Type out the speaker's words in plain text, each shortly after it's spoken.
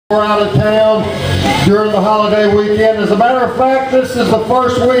We're out of town during the holiday weekend. As a matter of fact, this is the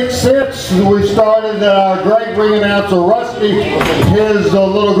first week since we started our great ring announcer Rusty, his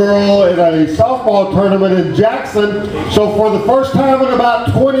little girl in a softball tournament in Jackson. So for the first time in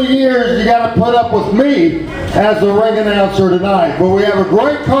about 20 years, you got to put up with me as the ring announcer tonight. But we have a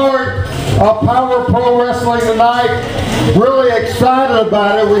great card of Power Pro Wrestling tonight. Really excited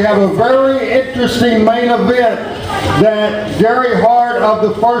about it. We have a very interesting main event that Gary Hart of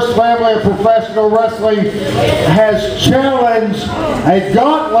the First Family of Professional Wrestling has challenged a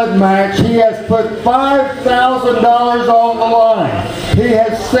gauntlet match. He has put $5,000 on the line. He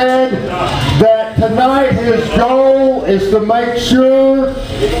has said that tonight his goal is to make sure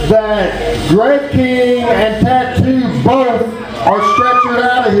that Greg King and Tatt2 both are stretchered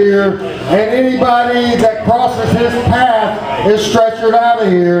out of here, and anybody that crosses his path is stretchered out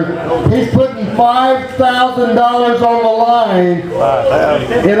of here. He's putting $5,000 on the line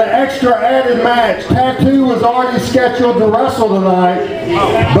in an extra added match. Tatt2 was already scheduled to wrestle tonight,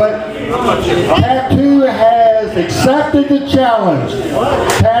 but Tatt2 has accepted the challenge.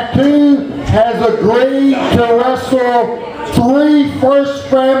 Tatt2 has agreed to wrestle 3 First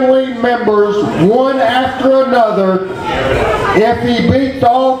Family members, one after another. If he beats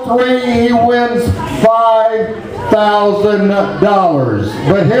all 3, he wins $5,000.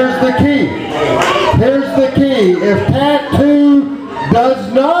 But here's the key. Here's the key. If Tatt2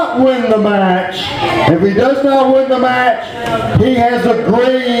 does not win the match, if he does not win the match, he has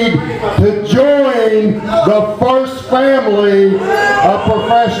agreed to join the First Family of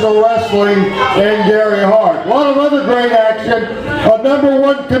Professional Wrestling and Gary Hart. A lot of other great action. A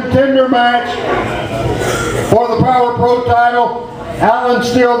 #1 contender match for the Power Pro title. Alan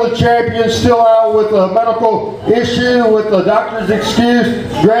still the champion, still out with a medical issue with the doctor's excuse.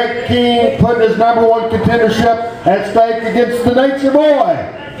 Greg King putting his #1 contendership at stake against the Nature Boy,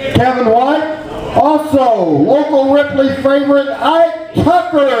 Kevin White. Also, local Ripley favorite Ike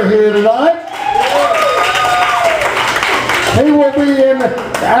Tucker here tonight. He will be in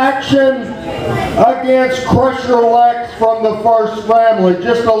action against Crusher Lex from the First Family.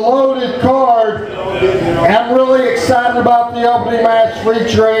 Just a loaded card. I'm really excited about the opening match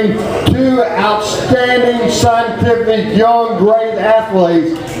featuring 2 outstanding, scientific, young, great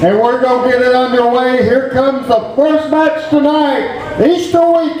athletes. And we're going to get it underway. Here comes the first match tonight. Easter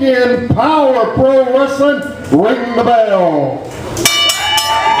weekend, Power Pro Wrestling. Ring the bell.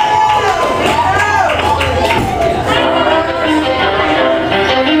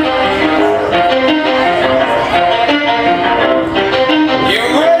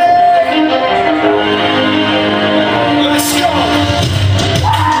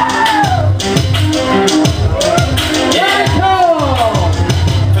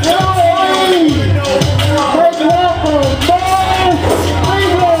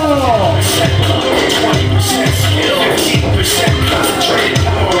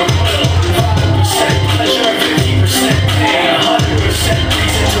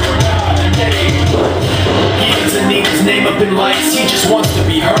 He just wants to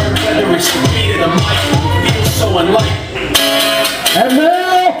be heard, whether it's the beat of the mic, he feels so unlike. And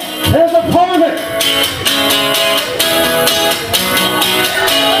now, his opponent.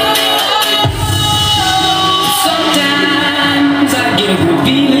 Sometimes I get a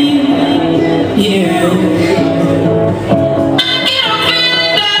feeling, yeah. I get a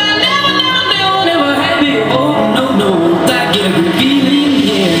feeling that I never had before. No, I get a feeling,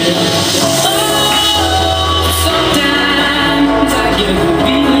 yeah.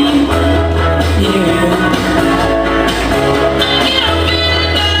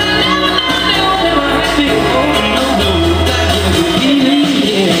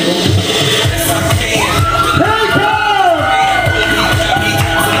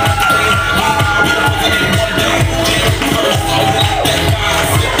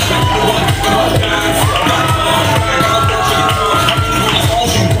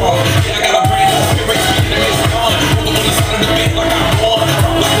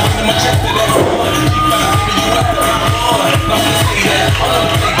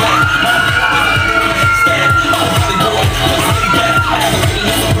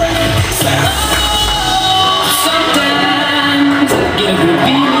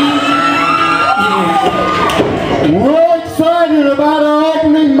 Real excited about our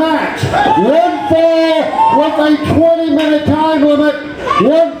opening match. 1 fall with a 20-minute time limit.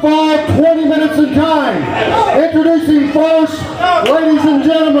 1 fall, 20 minutes in time. Introducing first, ladies and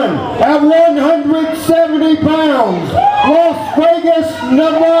gentlemen, at 170 pounds, Las Vegas,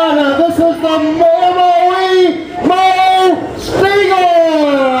 Nevada. This is the Mo stigill.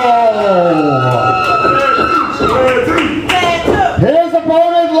 His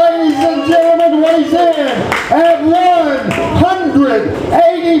opponent, at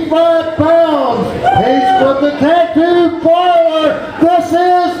 185 pounds. He's from the Tattoo Parlor. This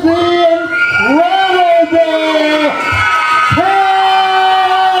is the incredible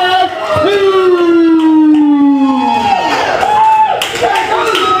tatt2.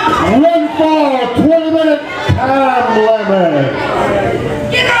 1 fall, 20-minute time limit.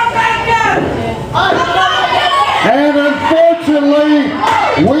 And unfortunately,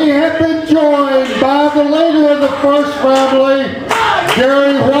 we have been joined by the leader of the first family,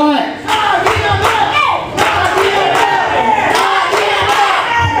 Gary White.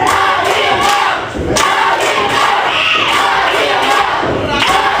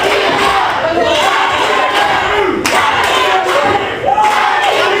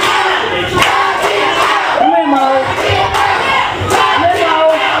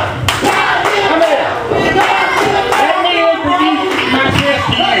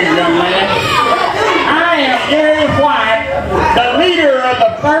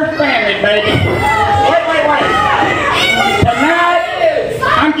 First family, baby. Wait. Tonight,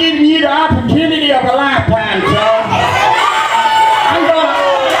 I'm giving you the opportunity of a lifetime, son. I'm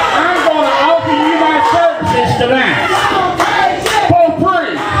gonna offer you my services tonight. For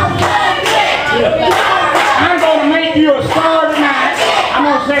free. I'm gonna make you a star tonight. I'm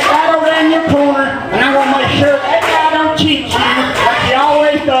gonna sit right over there in your corner, and I'm gonna make sure that guy don't cheat you like he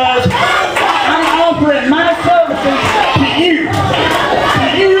always does. I'm offering my services to you.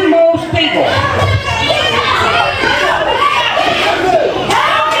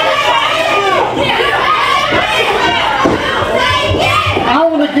 I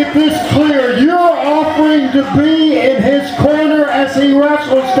want to get this clear. You're offering to be in his corner as he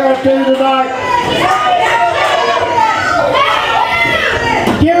wrestles tattoo tonight.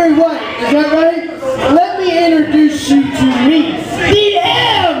 Gary White, is that right? Let me introduce you to me, the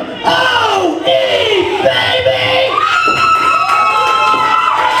M.O.E. baby!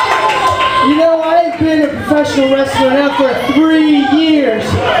 You know, I've been a professional wrestler now for 3 years,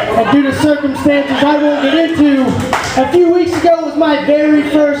 and due to circumstances I won't get into, a few weeks ago was my very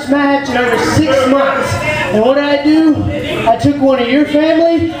first match in over 6 months. And what did I do? I took one of your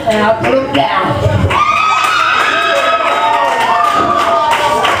family and I put them down.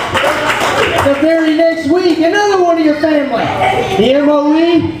 The very next week, another one of your family, the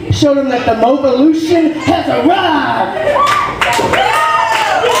MOE, showed them that the Movolution has arrived.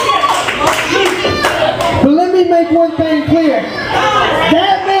 But let me make one thing clear.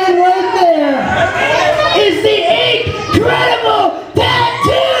 That man right there is the incredible tattoo!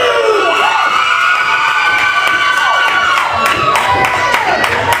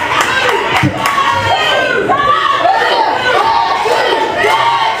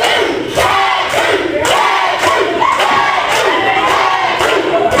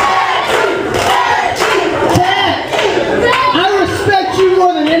 I respect you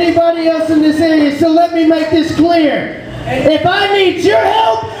more than anybody else in this area, so let me make this clear. If I need your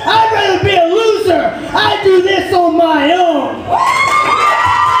help, I'd rather be a loser. I do this on my own.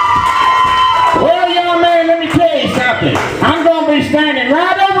 Well, young man, let me tell you something. I'm going to be standing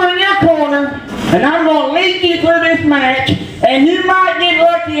right over in your corner, and I'm going to lead you through this match, and you might get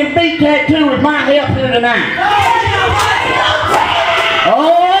lucky and beat tattoo with my help here tonight.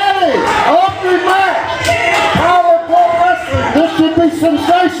 Alrighty, off your match. Powerful wrestling. This should be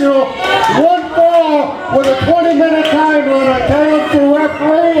sensational. 1 fall with a 20-minute time limit. Caleb the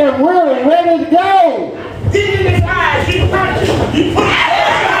referee, and we're ready to go.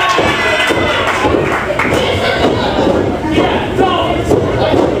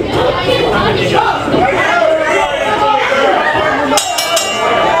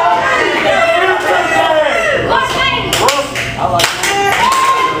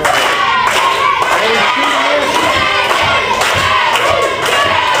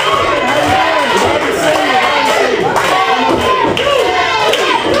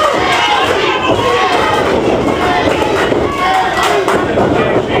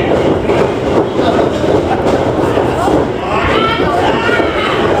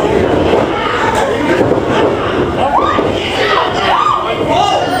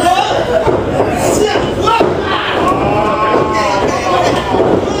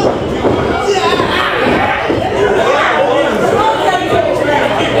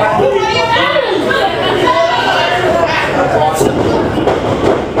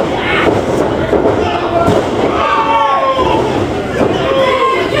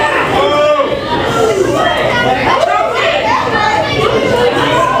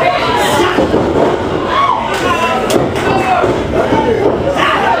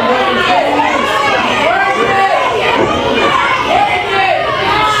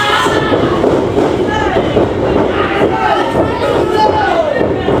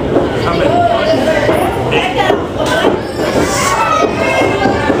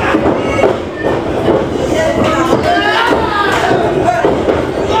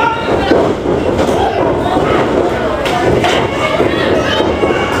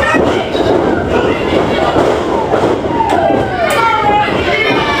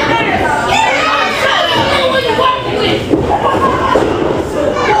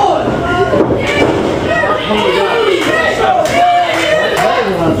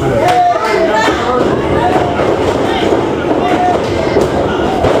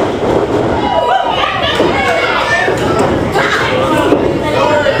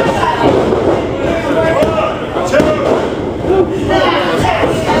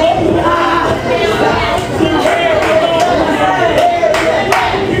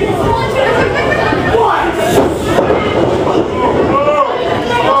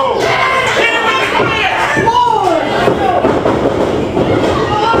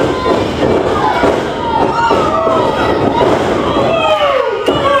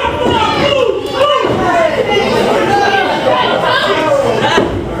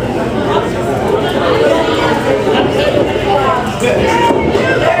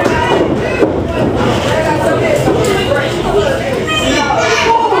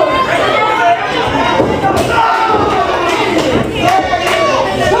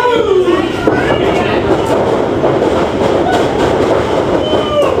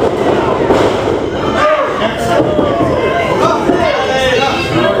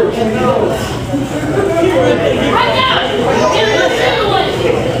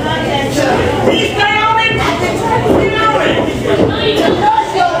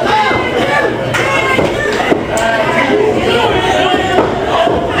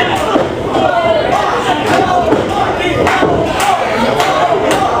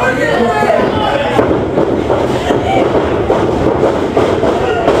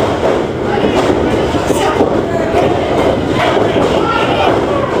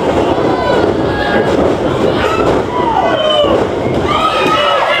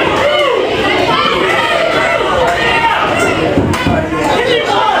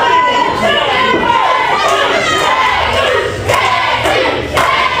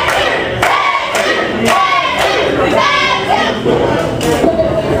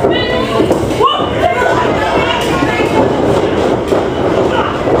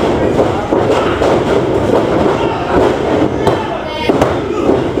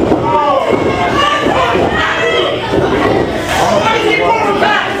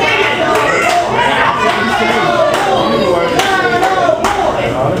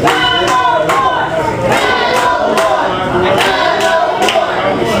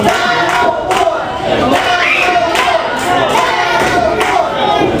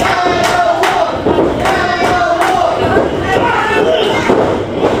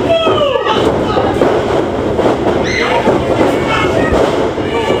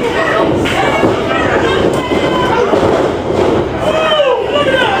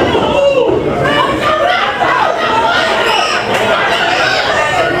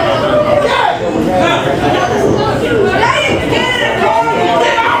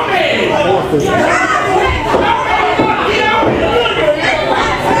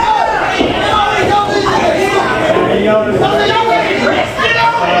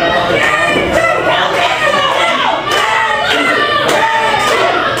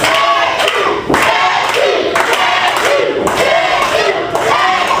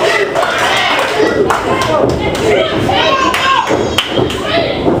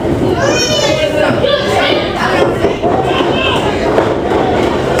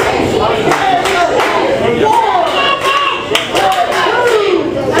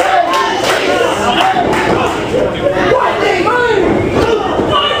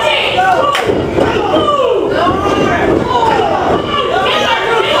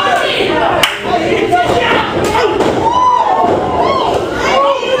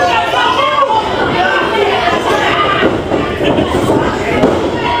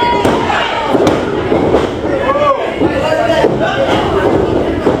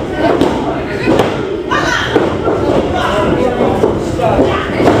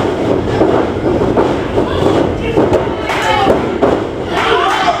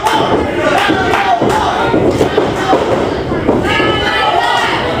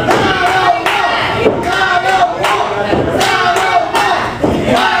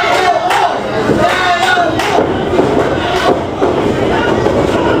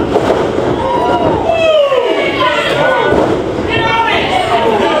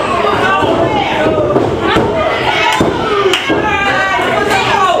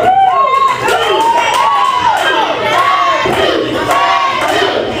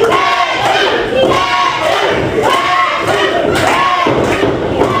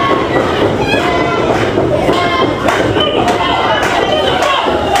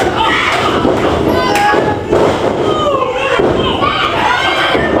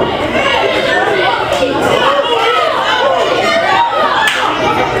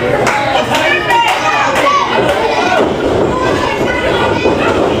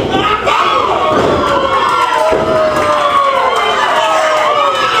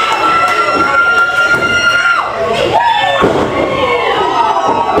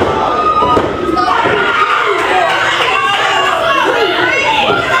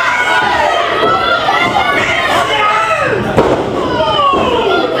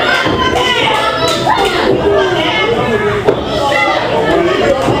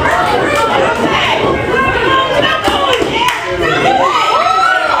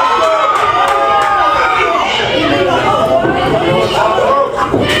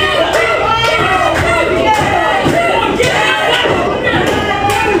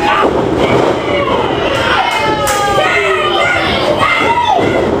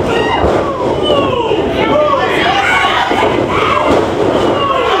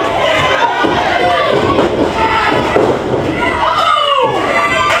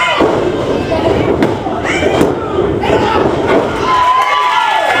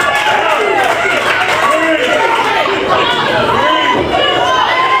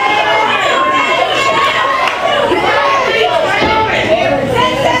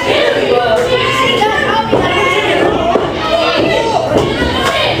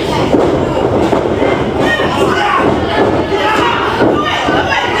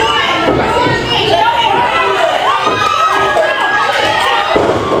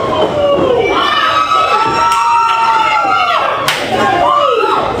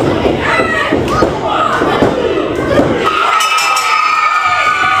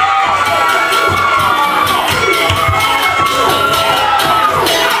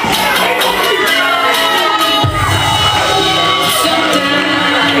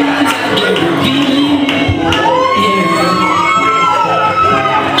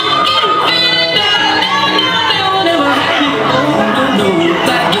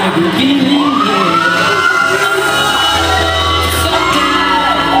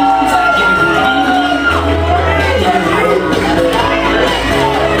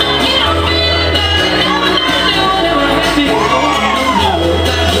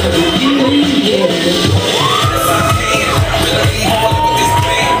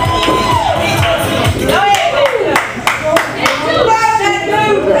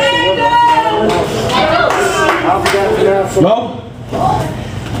 No?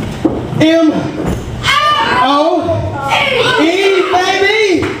 M-O-E,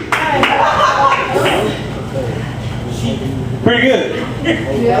 baby! Pretty good.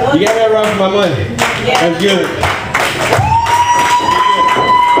 You got that right for my money. That's good.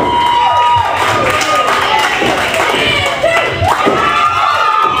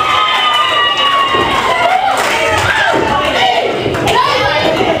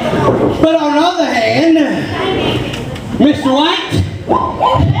 But on the other hand, Mr. White,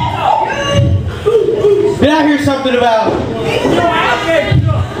 did I hear something about,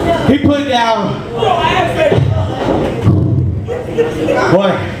 he put down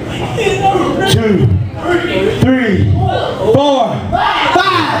 1, 2, 3, 4, 5,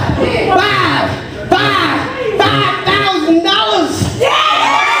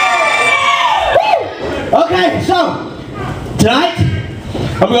 $5,000. Okay, so tonight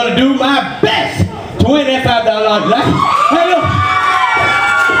I'm gonna do my best to win that $5,000. Hey, look,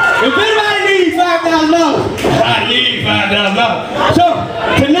 if anybody needs $5,000, I need $5,000. So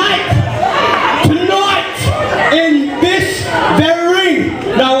tonight, in this very ring,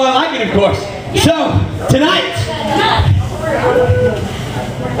 no one like it, of course. So tonight,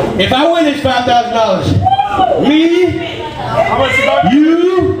 if I win this $5,000, me